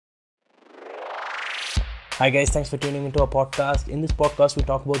Hi guys, thanks for tuning into our podcast. In this podcast, we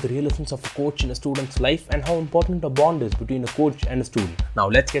talk about the real essence of a coach in a student's life and how important a bond is between a coach and a student. Now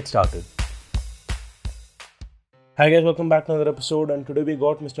let's get started. Hi guys, welcome back to another episode, and today we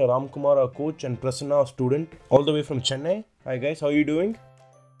got Mr. Ramkumar, our coach, and Prasanna, a student, all the way from Chennai. Hi guys, how are you doing?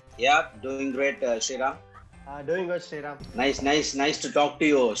 Yeah, doing great, Sriram. Doing good, Sriram. Nice to talk to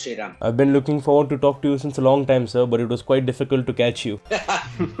you, Sriram. I've been looking forward to talk to you since a long time, sir, but it was quite difficult to catch you.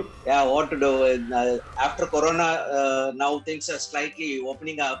 Yeah, what to do? After Corona, now things are slightly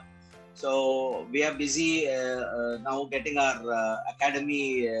opening up. So we are busy now getting our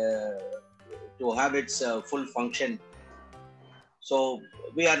academy to have its full function. So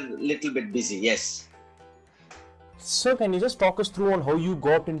we are a little bit busy, yes. So can you just talk us through on how you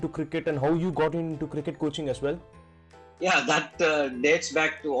got into cricket and how you got into cricket coaching as well? Yeah, that dates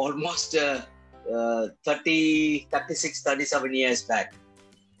back to almost 37 years back.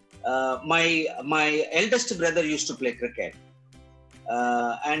 My eldest brother used to play cricket,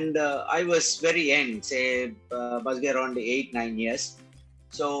 and I was very young, say must be around 8-9 years.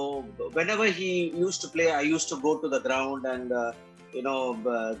 So whenever he used to play, I used to go to the ground and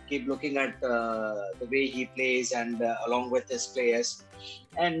keep looking at the way he plays and along with his players.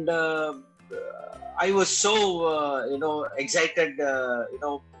 And I was so excited.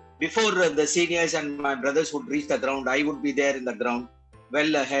 Before the seniors and my brothers would reach the ground, I would be there in the ground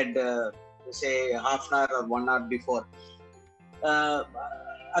well ahead, say half an hour or 1 hour before.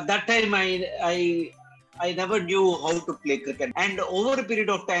 At that time, I never knew how to play cricket. And over a period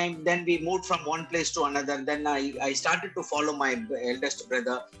of time, then we moved from one place to another. Then I started to follow my eldest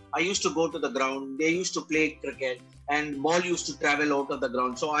brother. I used to go to the ground. They used to play cricket and ball used to travel out of the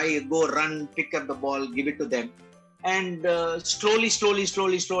ground. So I go run, pick up the ball, give it to them. And slowly,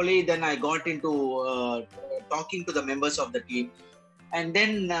 then I got into talking to the members of the team. And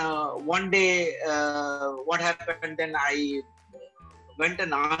then one day, what happened, then I went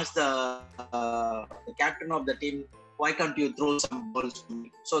and asked the captain of the team, why can't you throw some balls to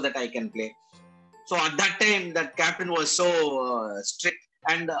me so that I can play? So at that time, that captain was so strict,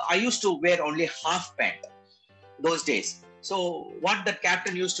 and I used to wear only half pant those days. So what the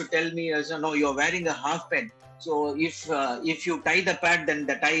captain used to tell me is, no, you're wearing a half pant. So if you tie the pad, then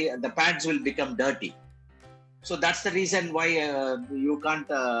the pads will become dirty. So that's the reason why you can't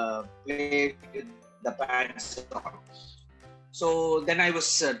play with the pads on. So then I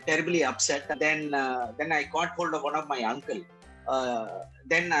was terribly upset. Then I caught hold of one of my uncle.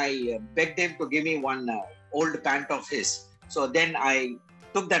 Then I begged him to give me one old pant of his. So then I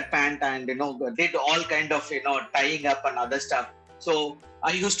took that pant and did all kind of tying up and other stuff. So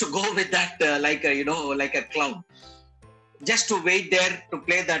I used to go with that like a clown, just to wait there to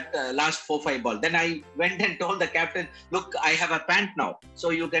play that last 4-5 ball. Then I went and told the captain, look, I have a pant now, so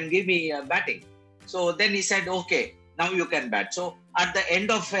you can give me batting. So then he said, okay, now you can bat. So at the end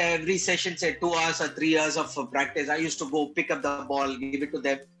of every session, say 2 hours or 3 hours of practice, I used to go pick up the ball, give it to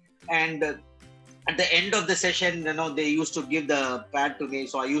them. And at the end of the session, they used to give the pad to me.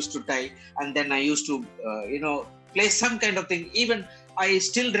 So I used to tie, and then I used to, play some kind of thing. Even I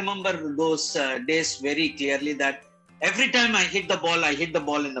still remember those days very clearly, that every time I hit the ball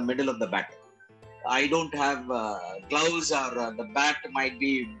in the middle of the bat. I don't have gloves, or the bat might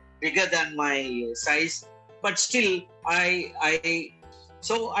be bigger than my size, but still I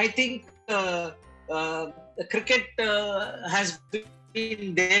think the cricket has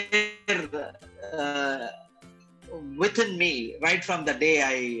been there within me right from the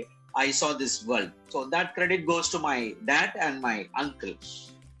day I saw this world. So that credit goes to my dad and my uncle.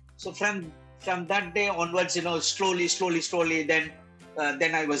 So from that day onwards, slowly, then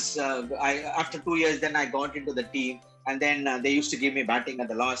I was after 2 years, then I got into the team, and then they used to give me batting at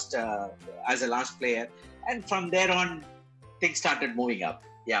the last as a last player, and from there on, things started moving up.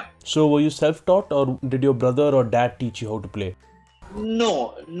 Yeah. So were you self-taught or did your brother or dad teach you how to play?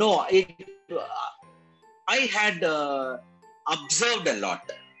 No. I had observed a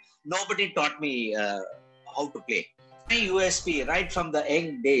lot. Nobody taught me how to play. My USP right from the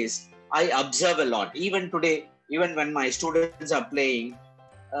young days, I observe a lot. Even today, even when my students are playing,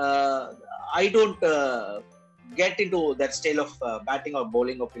 I don't get into that style of batting or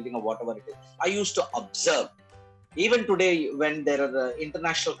bowling or fielding or whatever it is. I used to observe. Even today, when there are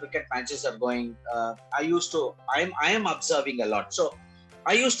international cricket matches are going, I am observing a lot. So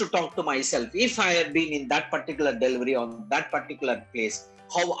I used to talk to myself, if I had been in that particular delivery on that particular place,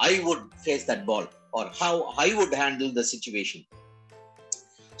 how I would face that ball or how I would handle the situation.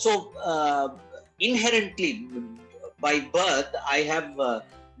 So inherently, by birth, I have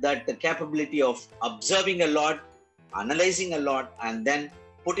that capability of observing a lot, analyzing a lot, and then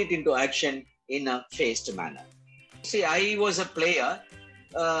put it into action in a phased manner. See, I was a player.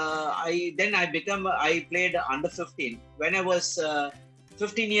 I played under 15. When I was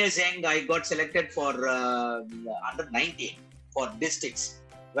 15 years young, I got selected for under 19 for districts.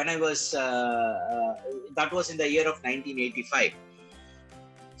 When I was that was in the year of 1985.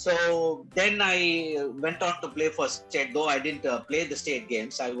 So then I went on to play for state, though I didn't play the state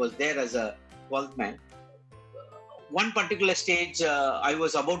games. I was there as a 12th man. One particular stage, I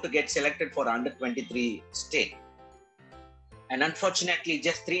was about to get selected for under 23 state. And unfortunately,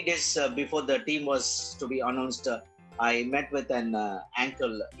 just 3 days before the team was to be announced, I met with an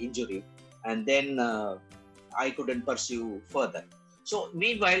ankle injury, and then I couldn't pursue further. So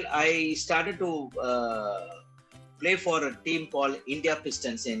meanwhile, I started to play for a team called India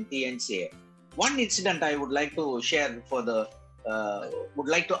Pistons in TNCA. One incident I would like to share would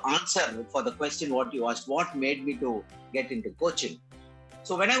like to answer for the question what you asked, what made me to get into coaching.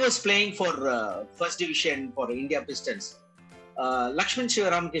 So when I was playing for first division for India Pistons, Lakshman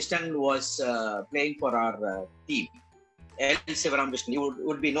Sivaramakrishnan was playing for our team. L. Sivaramakrishnan, you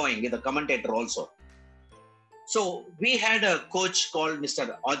would be knowing, the commentator also. So we had a coach called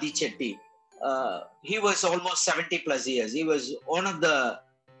Mr. Adi Chetty. He was almost 70 plus years. He was one of the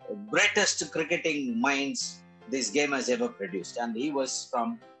greatest cricketing minds this game has ever produced. And he was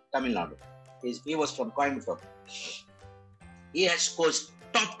from Tamil Nadu. He was from Coimbatore. He has coached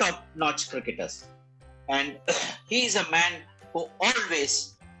top-notch cricketers. And he is a man who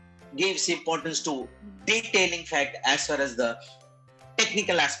always gives importance to detailing fact as far as the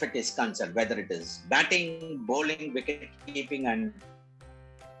technical aspect is concerned, whether it is batting, bowling, wicket keeping, and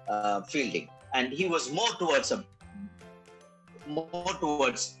fielding. And he was more towards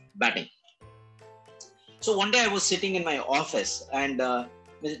batting. So one day I was sitting in my office, and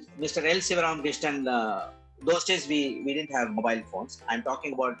Mr. L. Sivaramakrishnan, those days we didn't have mobile phones. I'm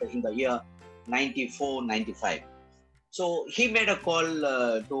talking about in the year 94, 95. So he made a call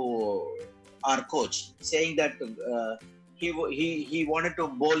to our coach saying that he wanted to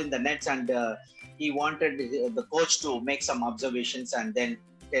bowl in the nets, and he wanted the coach to make some observations and then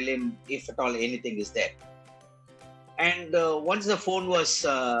tell him if at all anything is there. And once the phone was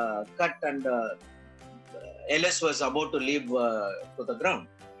cut and LS was about to leave to the ground.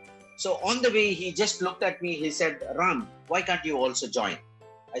 So on the way, he just looked at me. He said, "Ram, why can't you also join?"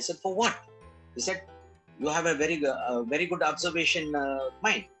 I said, "For what?" He said, "You have a very good observation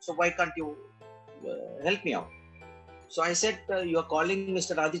mind. So why can't you help me out?" So I said, "You are calling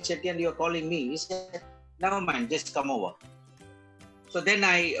Mr. Adi Chetty and you are calling me." He said, "Never mind, just come over." So then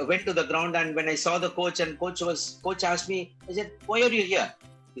I went to the ground, and when I saw the coach, and coach asked me, I said, "Why are you here?"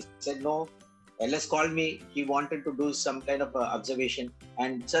 He said, "No, LS called me. He wanted to do some kind of observation.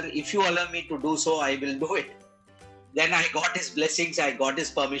 And sir, if you allow me to do so, I will do it." Then I got his blessings. I got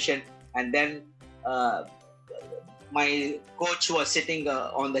his permission. And then my coach was sitting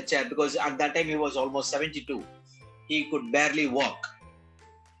on the chair, because at that time he was almost 72. He could barely walk.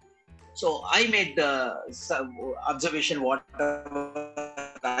 So I made some observation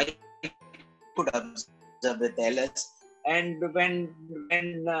whatever I could observe with LS. And when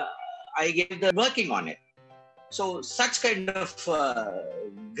I gave the working on it. So such kind of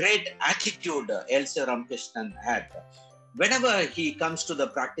great attitude L. Sivaramakrishnan had. Whenever he comes to the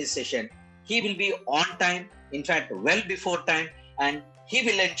practice session, he will be on time, in fact, well before time, and he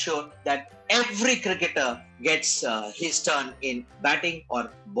will ensure that every cricketer gets his turn in batting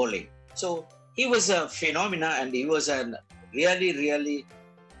or bowling. So he was a phenomena, and he was a really, really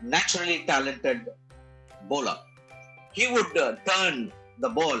naturally talented bowler. He would turn the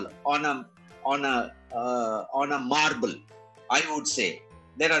ball on a marble. I would say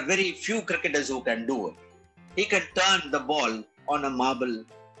there are very few cricketers who can do it. He can turn the ball on a marble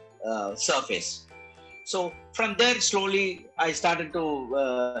surface. So from there, slowly I started to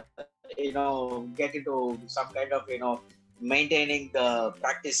get into some kind of maintaining the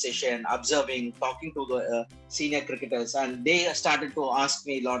practice session, observing, talking to the senior cricketers, and they started to ask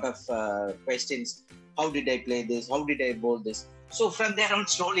me a lot of questions. How did I play this? How did I bowl this? So from there on,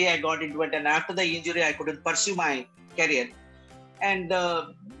 slowly I got into it. And after the injury, I couldn't pursue my career. And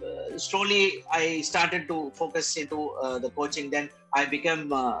slowly I started to focus into the coaching. Then I became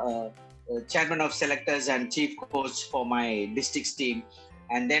chairman of selectors and chief coach for my districts team.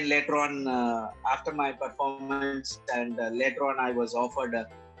 And then later on, after my performance, and later on, I was offered a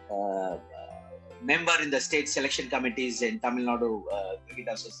member in the state selection committees in Tamil Nadu Cricket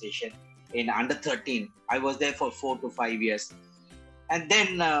Association in under 13. I was there for 4 to 5 years. And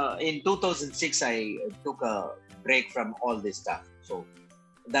then in 2006, I took a break from all this stuff. So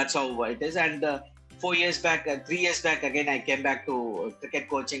that's how it is. And 4 years back, 3 years back, again I came back to cricket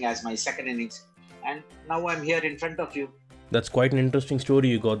coaching as my second innings, and now I'm here in front of you. That's quite an interesting story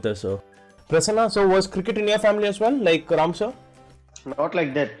you got there, sir. Prasanna, so was cricket in your family as well, like Ram sir? Not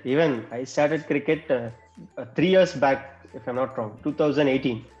like that. Even I started cricket 3 years back, if I'm not wrong,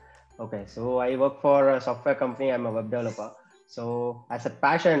 2018. Okay, so I work for a software company. I'm a web developer. So as a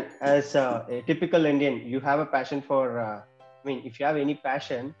passion, as a typical Indian, you have a passion for. If you have any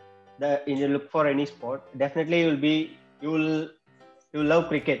passion, you look for any sport. Definitely, you love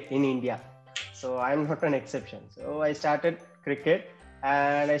cricket in India. So I'm not an exception. So I started cricket,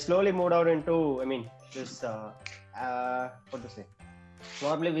 and I slowly moved out into. This what to say.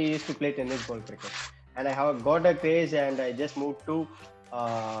 Normally, we used to play tennis ball cricket, and I have got a craze, and I just moved to,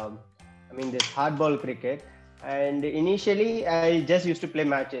 this hardball cricket. And initially, I just used to play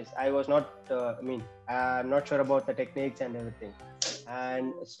matches. I was not, I'm not sure about the techniques and everything.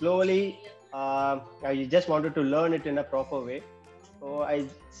 And slowly, I just wanted to learn it in a proper way. So I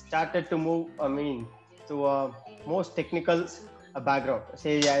started to move, to a most technical background.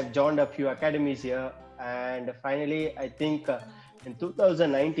 Say I've joined a few academies here, and finally, I think. In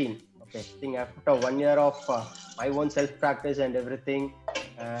 2019, I think after 1 year of my own self-practice and everything,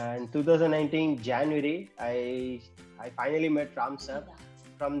 and 2019 January, I finally met Ram sir.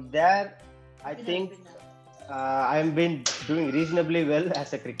 From there, I think I've been doing reasonably well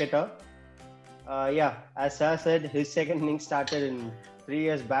as a cricketer. As sir said, his second innings started in 3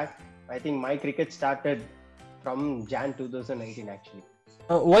 years back. I think my cricket started from Jan 2019 actually.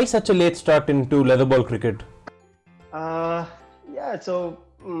 Why such a late start into leather ball cricket?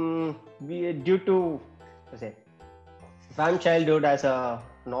 Due to from childhood, as a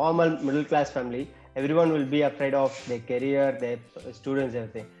normal middle class family, everyone will be afraid of their career, their students,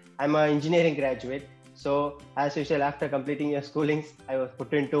 everything. I'm an engineering graduate, so as usual, after completing your schooling, I was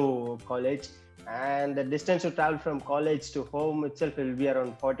put into college, and the distance to travel from college to home itself will be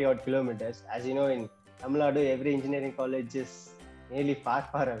around 40 odd kilometers. As you know, in Tamil Nadu, every engineering college is nearly far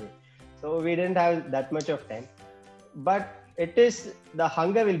away, so we didn't have that much of time. But it is, the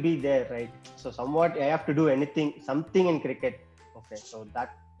hunger will be there, right? So somewhat I have to do something in cricket. Okay, so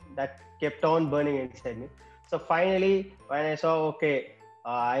that kept on burning inside me. So finally, when I saw,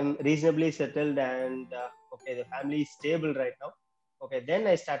 I'm reasonably settled, and the family is stable right now. Okay, then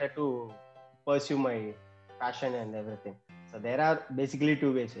I started to pursue my passion and everything. So there are basically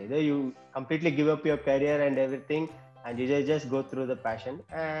two ways. Either you completely give up your career and everything, and you just go through the passion,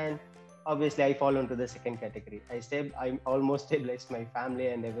 and obviously I fall into the second category. I almost stabilized my family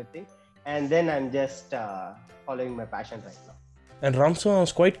and everything, and then I'm just following my passion right now. And Ramsar, I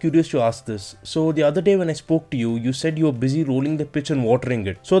was quite curious to ask this. So the other day when I spoke to you, you said you were busy rolling the pitch and watering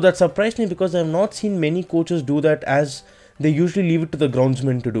it. So that surprised me because I have not seen many coaches do that, as they usually leave it to the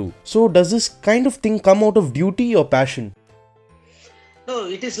groundsman to do. So does this kind of thing come out of duty or passion? No,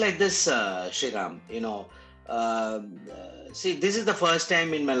 it is like this, Shriram. See, this is the first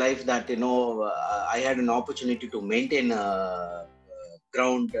time in my life that I had an opportunity to maintain a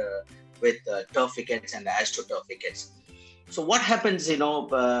ground with turf wickets and AstroTurf wickets. So what happens, when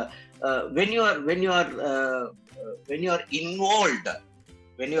you are involved,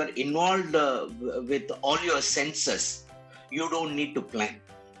 with all your senses, you don't need to plan.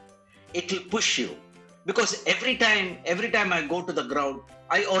 It will push you, because every time I go to the ground,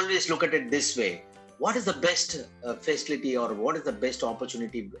 I always look at it this way. What is the best facility, or what is the best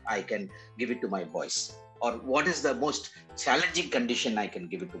opportunity I can give it to my boys? Or what is the most challenging condition I can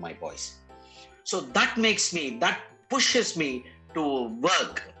give it to my boys? So that pushes me to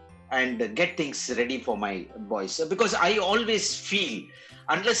work and get things ready for my boys. Because I always feel,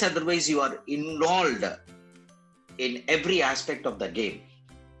 unless otherwise you are involved in every aspect of the game,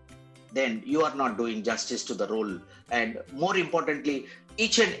 then you are not doing justice to the role. And more importantly,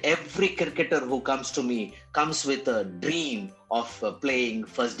 each and every cricketer who comes to me comes with a dream of playing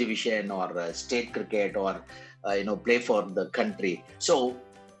first division or state cricket, or play for the country. So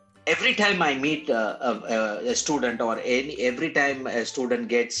every time I meet a student, or every time a student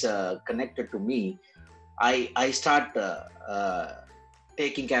gets connected to me, I start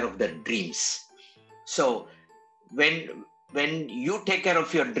taking care of their dreams. So when you take care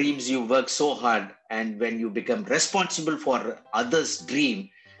of your dreams, you work so hard, and when you become responsible for others' dream,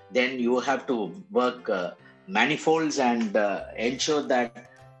 then you have to work manifolds and ensure that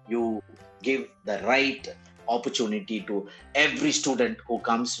you give the right opportunity to every student who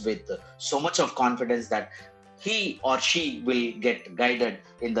comes with so much of confidence that he or she will get guided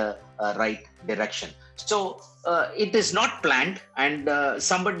in the right direction. So it is not planned, and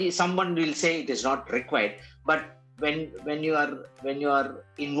someone will say it is not required, but when you are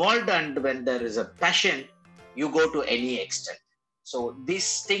involved and when there is a passion, you go to any extent. So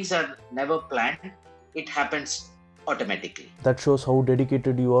these things are never planned. It happens automatically. That shows how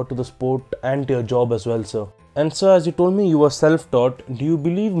dedicated you are to the sport and to your job as well, sir. And sir, as you told me you were self-taught, do you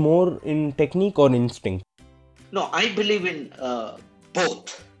believe more in technique or instinct? No, I believe in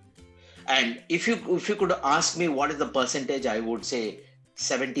both. And if you could ask me what is the percentage, I would say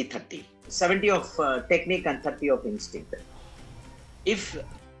 70-30. 70 of technique and 30 of instinct. If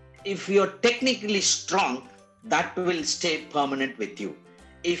you're technically strong, that will stay permanent with you.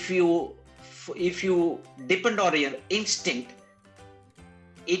 If you depend on your instinct,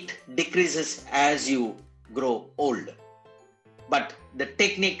 it decreases as you grow old. But the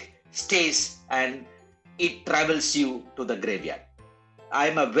technique stays and it travels you to the graveyard.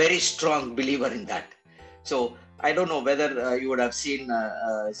 I'm a very strong believer in that. So I don't know whether you would have seen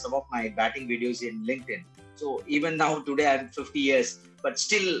some of my batting videos in LinkedIn. So even now today I'm 50 years, but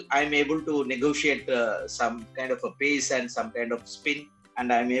still I'm able to negotiate some kind of a pace and some kind of spin,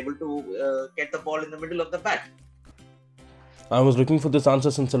 and I'm able to get the ball in the middle of the bat. I was looking for this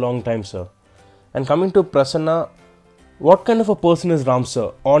answer since a long time, sir. And coming to Prasanna, what kind of a person is Ram,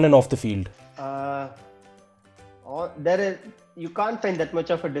 sir, on and off the field? You can't find that much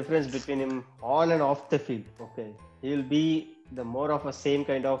of a difference between him on and off the field. Okay, he'll be the more of a same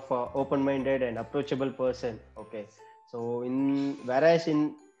kind of open-minded and approachable person. Okay, so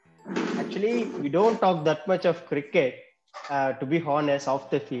actually we don't talk that much of cricket, to be honest, off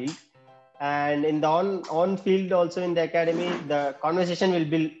the field. And in the on field also in the academy, the conversation will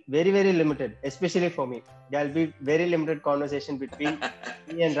be very, very limited, especially for me. There will be very limited conversation between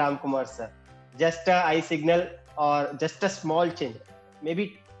me and Ram Kumar sir. Just a eye signal or just a small change.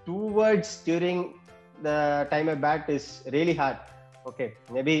 Maybe 2 words during the time I bat is really hard. Okay,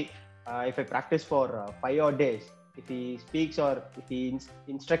 maybe if I practice for 5 odd days, if he speaks or if he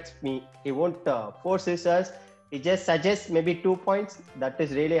instructs me, he won't force his us. He just suggests maybe 2 points. That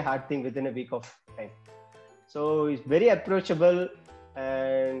is really a hard thing within a week of time. So he's very approachable,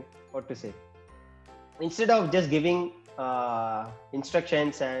 and what to say? Instead of just giving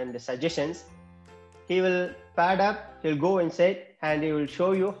instructions and suggestions, he will pad up, he'll go inside and he will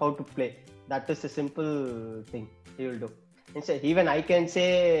show you how to play. That is a simple thing he will do. Instead, even I can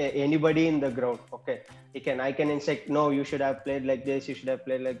say anybody in the ground, okay, I can instruct, no, you should have played like this, you should have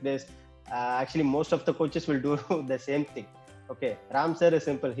played like this. Actually, most of the coaches will do the same thing. Okay, Ram sir is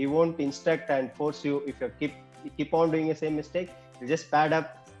simple. He won't instruct and force you. If you keep on doing the same mistake, he'll just pad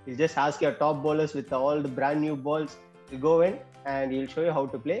up. He'll just ask your top bowlers with all the brand new balls. He'll go in and he'll show you how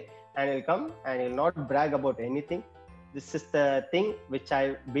to play. And he'll come and he'll not brag about anything. This is the thing which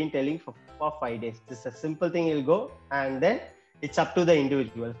I've been telling for 5 days. This is a simple thing. He'll go, and then it's up to the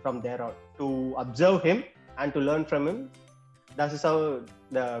individual from there on to observe him and to learn from him. That is how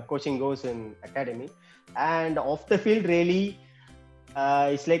the coaching goes in academy. And off the field, really,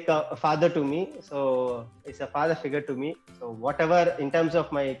 it's like a father to me. So it's a father figure to me. So whatever in terms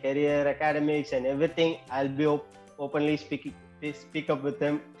of my career, academics and everything, I'll be openly speak up with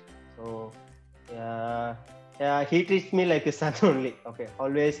him. So he treats me like a son only. Okay,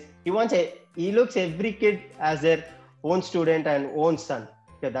 always he looks every kid as their own student and own son.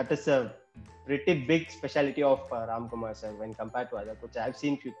 Okay, that is a pretty big specialty of Ram Kumar sir when compared to other coaches. I've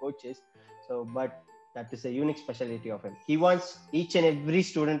seen few coaches, but that is a unique specialty of him. He wants each and every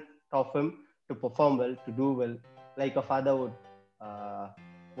student of him to perform well, to do well, like a father would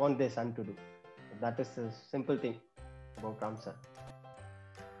want their son to do. That is a simple thing about Ram sir.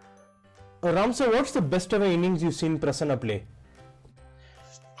 Ram sir, what's the best ever innings you've seen Prasanna play?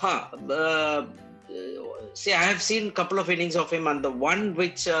 See, I have seen a couple of innings of him, and the one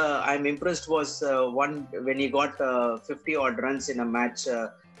which I'm impressed was one when he got 50 odd runs in a match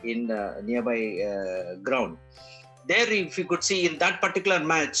in nearby ground. There, if you could see in that particular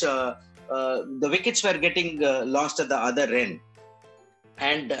match, the wickets were getting lost at the other end,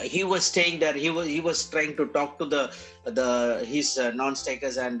 and he was staying there. He was trying to talk to his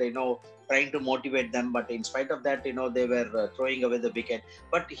non-strikers and trying to motivate them, but in spite of that, they were throwing away the wicket.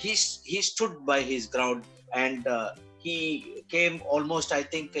 But he stood by his ground, and he came almost, I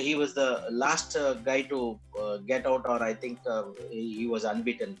think he was the last guy to get out, or I think he was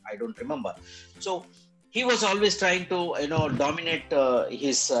unbeaten. I don't remember. So he was always trying to, dominate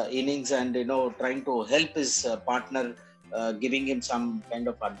his innings and, trying to help his partner, giving him some kind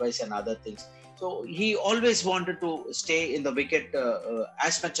of advice and other things. So he always wanted to stay in the wicket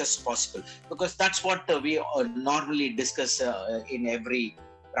as much as possible, because that's what we normally discuss in every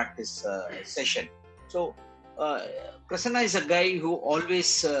practice session. So uh, Prasanna is a guy who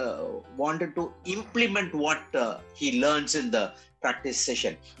always wanted to implement what he learns in the practice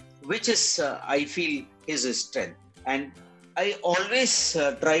session, which is, I feel, his strength. And I always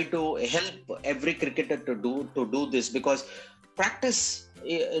try to help every cricketer to do this, because practice,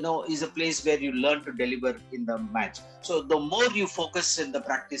 is a place where you learn to deliver in the match. So the more you focus in the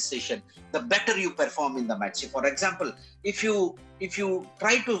practice session, the better you perform in the match. See, for example, if you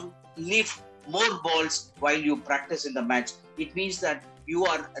try to leave more balls while you practice in the match, it means that you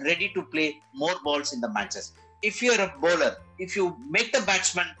are ready to play more balls in the matches. If you are a bowler, if you make the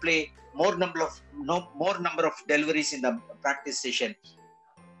batsman play more number of deliveries in the practice session,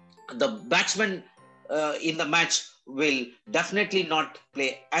 the batsman in the match will definitely not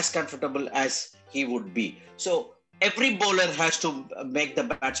play as comfortable as he would be. So every bowler has to make the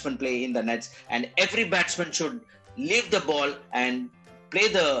batsman play in the nets, and every batsman should leave the ball and play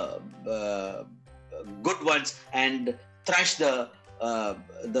the good ones and thrash the odd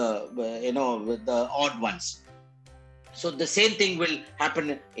ones. So the same thing will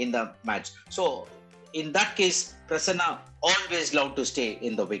happen in the match. So in that case, Prasanna always loved to stay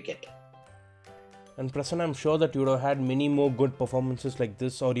in the wicket. And Prasanna, I'm sure that you would have had many more good performances like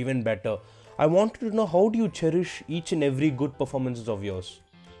this, or even better. I wanted to know, how do you cherish each and every good performances of yours?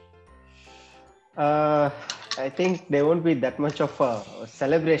 I think there won't be that much of a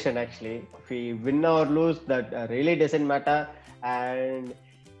celebration actually. If we win or lose, that really doesn't matter. And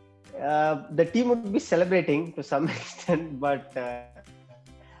the team would be celebrating to some extent, but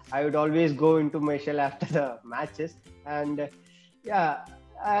I would always go into my shell after the matches. And yeah,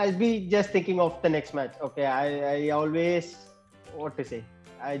 I'll be just thinking of the next match. Okay, I always, what to say,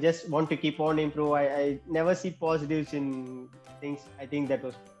 I just want to keep on improve. I never see positives in things. I think that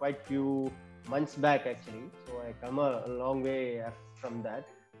was quite few months back actually. So I come a long way from that.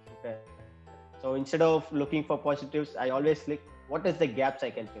 Okay. So instead of looking for positives, I always look what is the gaps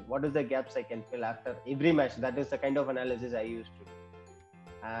I can fill. What is the gaps I can fill after every match? That is the kind of analysis I used to do.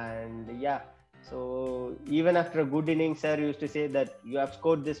 And yeah, so even after a good innings, sir used to say that you have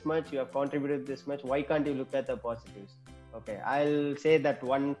scored this much, you have contributed this much. Why can't you look at the positives? Okay, I'll say that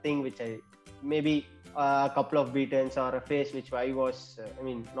one thing which I maybe a couple of beatings or a phase which I was,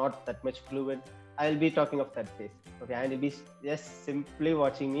 not that much fluent. I'll be talking of that phase. Okay, and he'll be just simply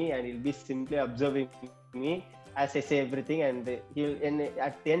watching me, and he'll be simply observing me as I say everything, and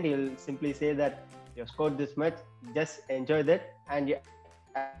at the end he'll simply say that you have scored this much, just enjoy that, and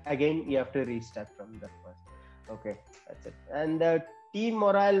again you have to restart from that first. Okay, that's it. And the team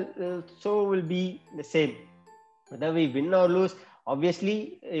morale so will be the same whether we win or lose.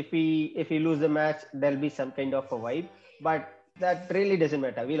 Obviously, if we lose the match, there'll be some kind of a vibe, but that really doesn't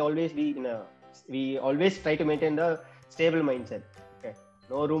matter. We always try to maintain the stable mindset. Okay,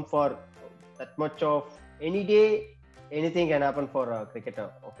 no room for that much of any day. Anything can happen for a cricketer.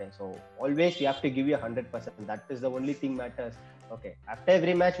 Okay, so always you have to give you 100%. That is the only thing matters. Okay, after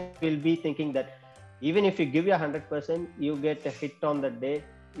every match, we'll be thinking that even if you give you 100%, you get a hit on the day,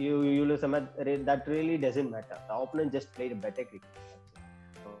 you lose a match. That really doesn't matter. The opponent just played a better cricket.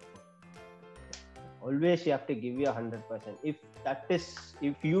 Always you have to give you 100%. If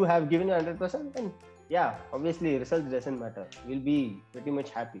you have given you 100%, then yeah, obviously results doesn't matter. We'll be pretty much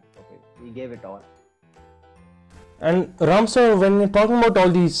happy. Okay, we gave it all. And Ram sir, when you're talking about all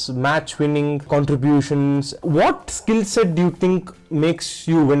these match winning contributions, what skill set do you think makes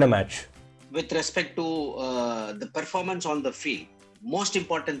you win a match? With respect to the performance on the field, most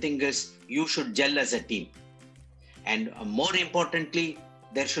important thing is you should gel as a team. And more importantly,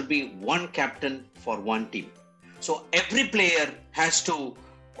 there should be one captain for one team. So every player has to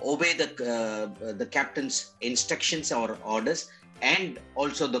obey the captain's instructions or orders, and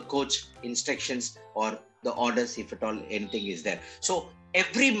also the coach instructions or the orders, if at all anything is there. So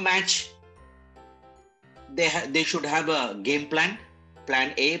every match they should have a game plan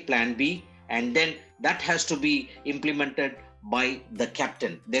A, plan B, and then that has to be implemented by the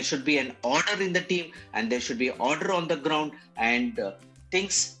captain. There should be an order in the team, and there should be order on the ground, and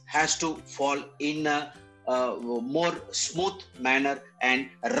things has to fall in a more smooth manner and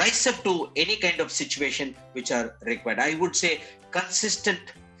rise up to any kind of situation which are required. I would say consistent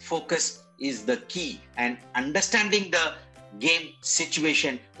focus is the key, and understanding the game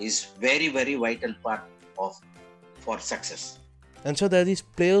situation is very, very vital part for success. And so there are these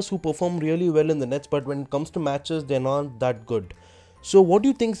players who perform really well in the nets, but when it comes to matches, they're not that good. So what do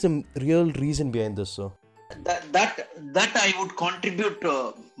you think is the real reason behind this, sir? That I would contribute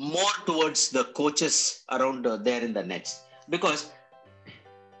more towards the coaches around there in the nets, because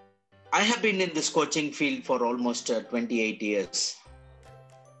I have been in this coaching field for almost 28 years.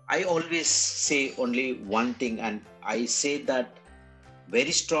 I always say only one thing, and I say that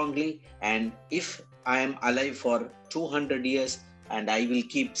very strongly. And if I am alive for 200 years, and I will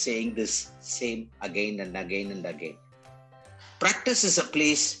keep saying this same again and again and again. Practice is a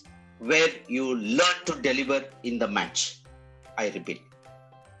place where you learn to deliver in the match. I repeat,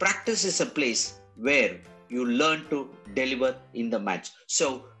 practice is a place where you learn to deliver in the match.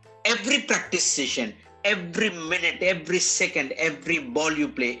 So every practice session, every minute, every second, every ball you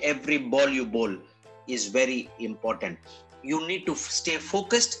play, every ball you bowl is very important. You need to stay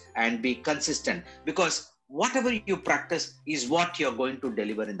focused and be consistent, because whatever you practice is what you're going to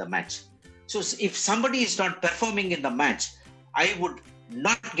deliver in the match. So if somebody is not performing in the match, I would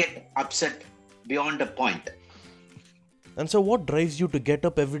not get upset beyond a point. And so what drives you to get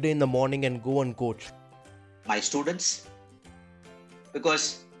up every day in the morning and go and coach? My students,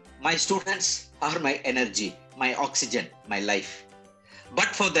 because my students are my energy, my oxygen, my life. But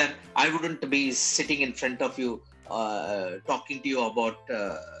for them, I wouldn't be sitting in front of you talking to you about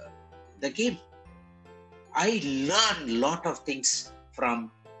the game. I learn a lot of things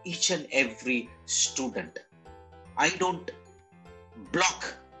from each and every student. I don't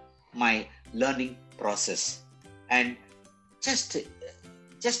block my learning process. And just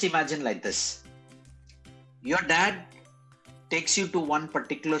imagine like this. Your dad takes you to one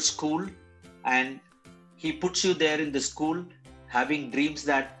particular school, and he puts you there in the school having dreams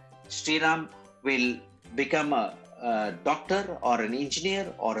that Sriram will become a doctor or an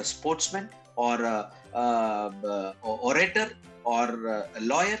engineer or a sportsman or a orator or a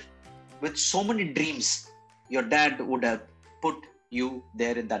lawyer. With so many dreams, your dad would have put you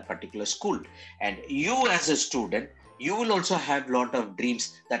there in that particular school. And you as a student, you will also have a lot of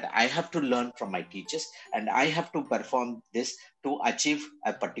dreams that I have to learn from my teachers, and I have to perform this to achieve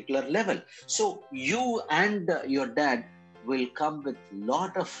a particular level. So you and your dad will come with a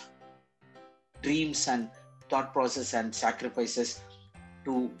lot of dreams and thought process and sacrifices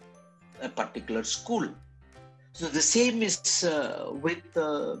to a particular school. So the same is with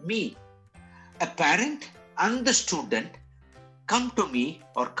me. A parent and the student come to me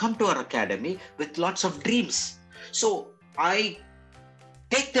or come to our academy with lots of dreams. So I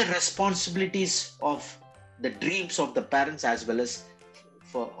take the responsibilities of the dreams of the parents as well as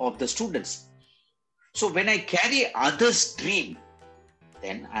of the students. So when I carry others' dream,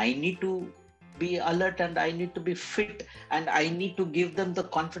 then I need to be alert and I need to be fit and I need to give them the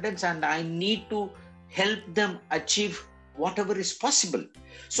confidence and I need to help them achieve whatever is possible.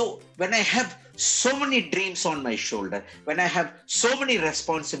 So when I have so many dreams on my shoulder, when I have so many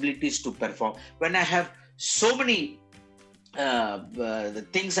responsibilities to perform, when I have so many the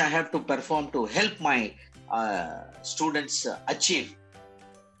things I have to perform to help my students achieve,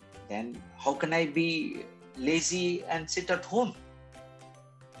 then how can I be lazy and sit at home?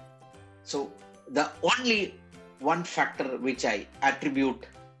 So the only one factor which I attribute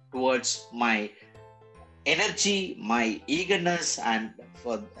towards my energy, my eagerness, and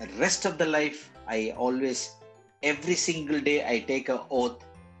for the rest of the life, I always, every single day, I take an oath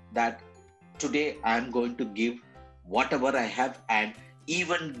that today I am going to give whatever I have and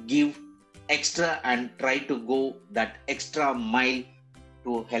even give extra and try to go that extra mile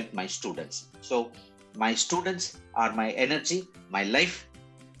to help my students. So my students are my energy, my life,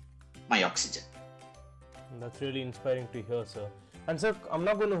 my oxygen. That's really inspiring to hear, sir. And sir, I'm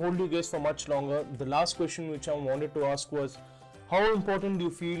not going to hold you guys for much longer. The last question which I wanted to ask was, how important do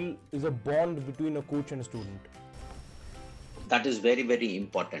you feel is a bond between a coach and a student? That is very, very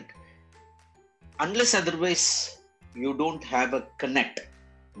important. Unless otherwise, you don't have a connect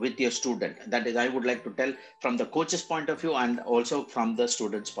with your student. That is, I would like to tell from the coach's point of view and also from the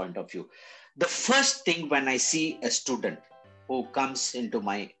student's point of view. The first thing when I see a student who comes into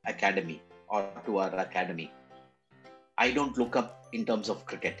my academy or to our academy, I don't look up in terms of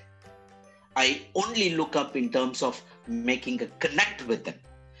cricket. I only look up in terms of making a connect with them.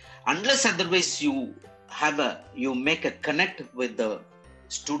 Unless otherwise you make a connect with the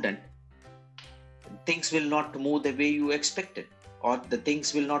student, things will not move the way you expected, or the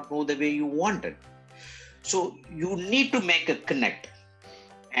things will not move the way you wanted. So you need to make a connect,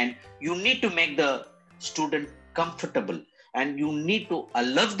 and you need to make the student comfortable, and you need to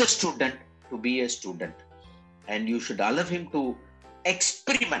allow the student to be a student, and you should allow him to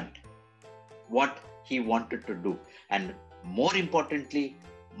experiment what he wanted to do. And more importantly,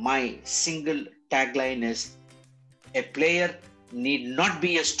 my single tagline is, a player need not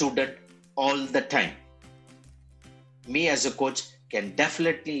be a student all the time. Me as a coach can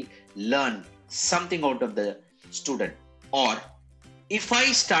definitely learn something out of the student. Or if I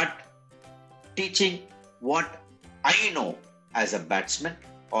start teaching what I know as a batsman,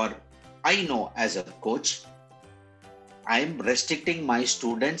 or I know as a coach, I'm restricting my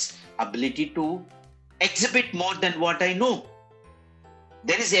students' ability to exhibit more than what I know.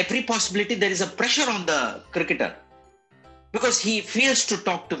 There is every possibility, there is a pressure on the cricketer because he fears to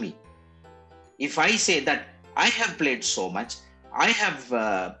talk to me. If I say that I have played so much, I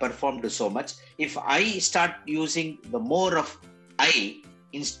have performed so much, if I start using the more of I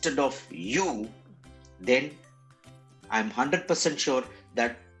instead of you, then I'm 100% sure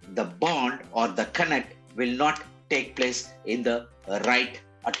that the bond or the connect will not take place in the right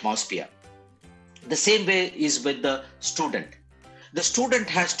atmosphere. The same way is with the student. The student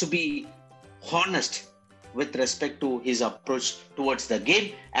has to be honest with respect to his approach towards the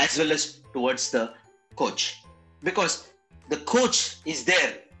game as well as towards the coach. Because the coach is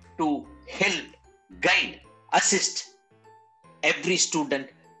there to help, guide, assist every student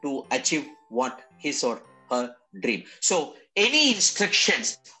to achieve what his or her dream. So any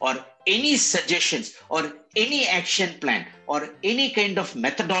instructions or any suggestions or any action plan or any kind of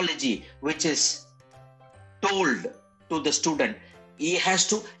methodology which is told to the student, he has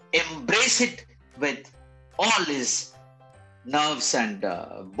to embrace it with all his nerves and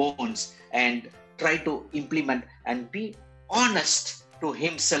bones and try to implement and be honest to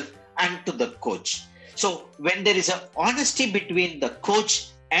himself and to the coach. So when there is a honesty between the coach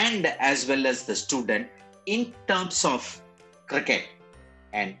and as well as the student in terms of cricket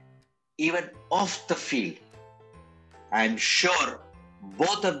and even off the field, I'm sure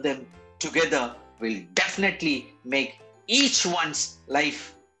both of them together will definitely make each one's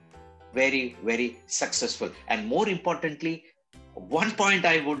life very, very successful. And more importantly, one point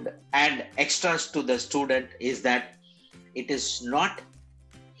I would add extras to the student is that it is not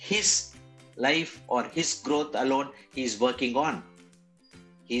his life or his growth alone he is working on.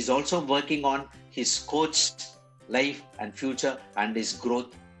 He is also working on his coach's life and future and his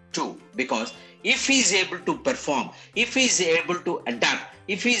growth too. Because if he is able to perform, if he is able to adapt,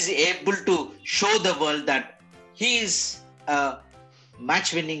 if he is able to show the world that he is a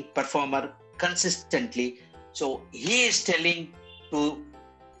match-winning performer consistently, so he is telling to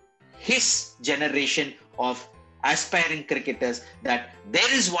his generation of aspiring cricketers that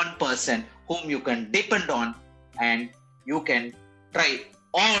there is one person whom you can depend on and you can try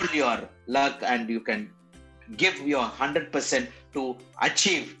all your luck and you can give your 100% to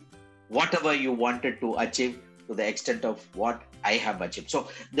achieve whatever you wanted to achieve to the extent of what I have achieved. So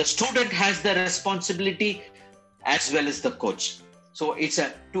the student has the responsibility as well as the coach. So it's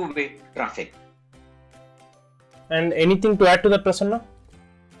a two-way traffic. And anything to add to that, Prasanna?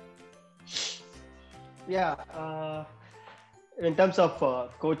 Yeah, in terms of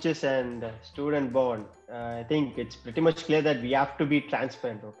coaches and student bond, I think it's pretty much clear that we have to be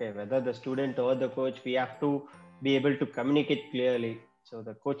transparent. Okay, whether the student or the coach, we have to be able to communicate clearly. So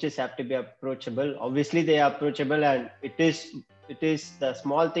the coaches have to be approachable. Obviously, they are approachable, and it is the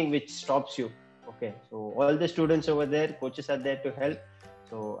small thing which stops you. Okay, so all the students over there, coaches are there to help.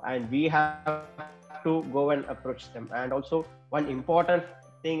 So, and we have to go and approach them. And also, one important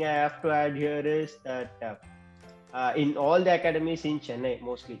thing I have to add here is that in all the academies in Chennai,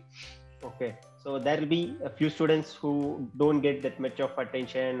 mostly, okay, so there will be a few students who don't get that much of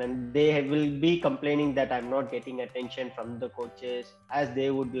attention, and they will be complaining that I'm not getting attention from the coaches as they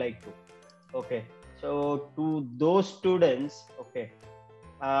would like to. Okay, so to those students, okay,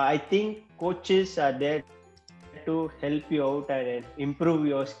 I think coaches are there to help you out and improve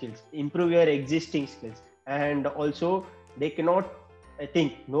your skills, improve your existing skills. And also, they cannot, I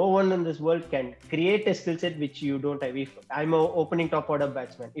think no one in this world can create a skill set which you don't have. If I'm an opening top order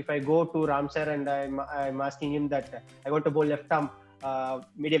batsman, if I go to Ram sir and I'm asking him that I want to bowl left arm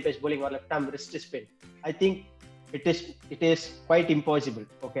medium pace bowling or left arm wrist spin, I think it is quite impossible.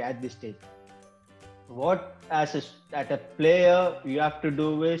 Okay, at this stage, what as a player you have to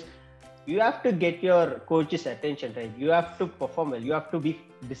do is you have to get your coach's attention, right? You have to perform well. You have to be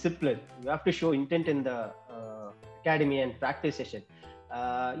disciplined. You have to show intent in the academy and practice session.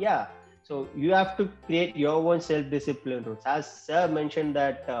 So you have to create your own self-discipline rules. As sir mentioned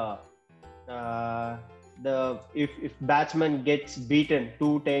that if batsman gets beaten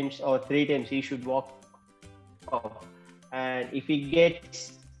 2 times or 3 times, he should walk off. And if he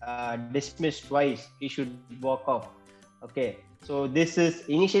gets dismissed twice, he should walk off. Okay. So this is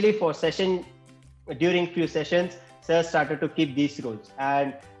initially for session. During few sessions, sir started to keep these rules,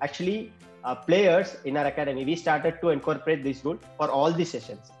 and actually players in our academy, we started to incorporate this rule for all the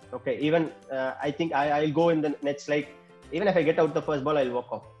sessions. Okay, even I think I'll go in the next slide. Even if I get out the first ball, I'll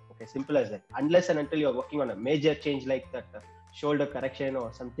walk off. Okay, simple as that. Unless and until you're working on a major change like that shoulder correction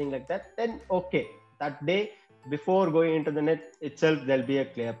or something like that, then okay, that day before going into the net itself, there'll be a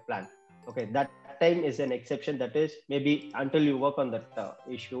clear plan. Okay, that time is an exception. That is maybe until you work on that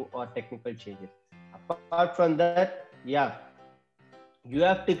issue or technical changes. Apart from that, yeah, you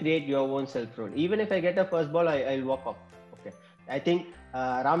have to create your own self rule. Even if I get a first ball, I'll walk off. Okay, I think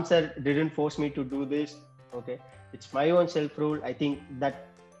Ram sir didn't force me to do this. Okay, it's my own self rule. I think that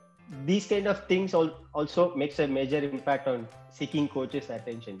these kind of things also makes a major impact on seeking coaches'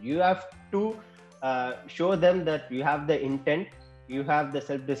 attention. You have to show them that you have the intent, you have the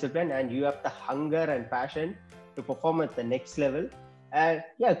self-discipline, and you have the hunger and passion to perform at the next level. And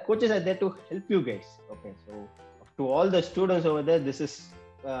yeah, coaches are there to help you guys. Okay, so to all the students over there, this is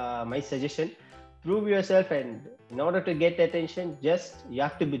my suggestion. Prove yourself, and in order to get attention, just you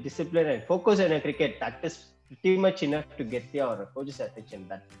have to be disciplined and focus on a cricket. That is pretty much enough to get your coach's attention.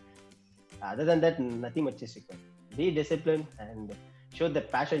 That other than that, nothing much is required. Be disciplined and show the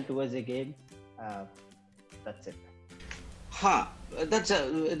passion towards the game. That's it. That's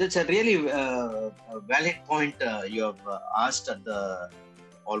a really valid point you have asked at the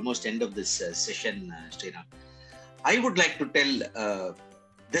almost end of this session, Sriram. I would like to tell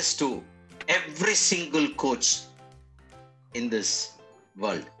this to every single coach in this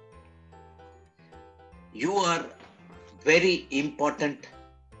world. You are very important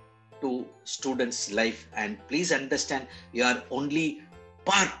to students' life, and please understand, you are only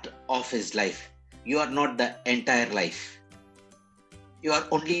part of his life. You are not the entire life. You are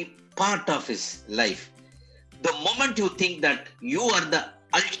only part of his life. The moment you think that you are the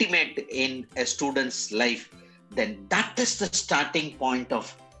ultimate in a student's life, then that is the starting point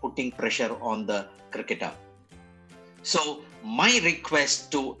of putting pressure on the cricketer. So my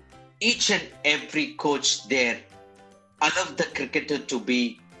request to each and every coach there, allow the cricketer to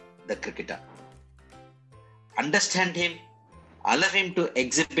be the cricketer. Understand him, allow him to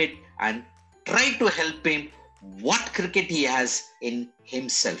exhibit, and try to help him what cricket he has in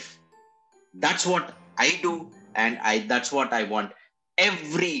himself. That's what I do, and that's what I want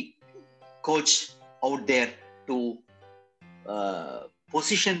every coach out there to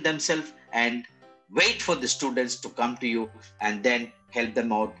position themselves and wait for the students to come to you, and then help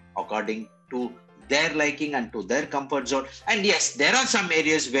them out according to their liking and to their comfort zone. And yes, there are some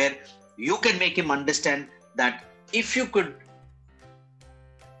areas where you can make him understand that if you could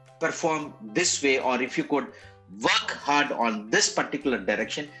perform this way, or if you could work hard on this particular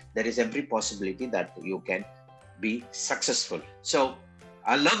direction, there is every possibility that you can be successful. So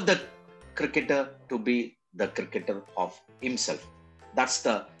I love the cricketer to be the cricketer of himself. That's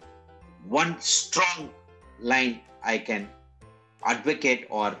the one strong line I can advocate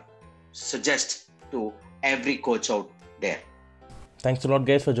or suggest to every coach out there. Thanks a lot,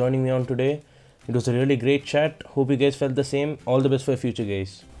 guys, for joining me on today. It was a really great chat. Hope you guys felt the same. All the best for your future,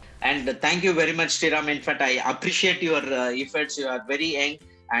 guys. And thank you very much, Sriram. In fact, I appreciate your efforts. You are very young,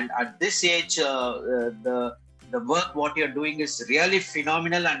 and at this age, the work what you're doing is really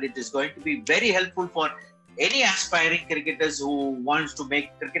phenomenal, and it is going to be very helpful for any aspiring cricketers who wants to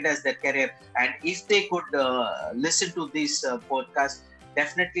make cricket as their career. And if they could listen to this podcast,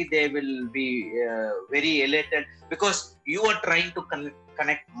 definitely they will be very elated, because you are trying to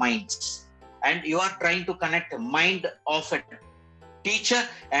connect minds, and you are trying to connect the mind of a teacher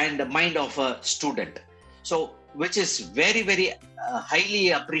and the mind of a student. So, which is very, very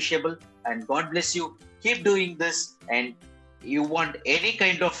highly appreciable, and God bless you. Keep doing this, and you want any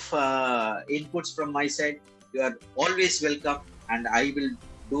kind of inputs from my side, you are always welcome, and I will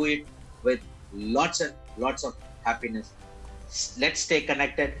do it with lots and lots of happiness. Let's stay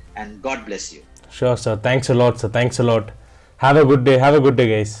connected, and God bless you. Sure, sir. Thanks a lot, sir. Thanks a lot. Have a good day. Have a good day,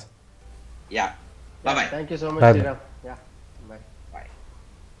 guys. Yeah. Bye-bye. Thank you so much, Bye. Sriram.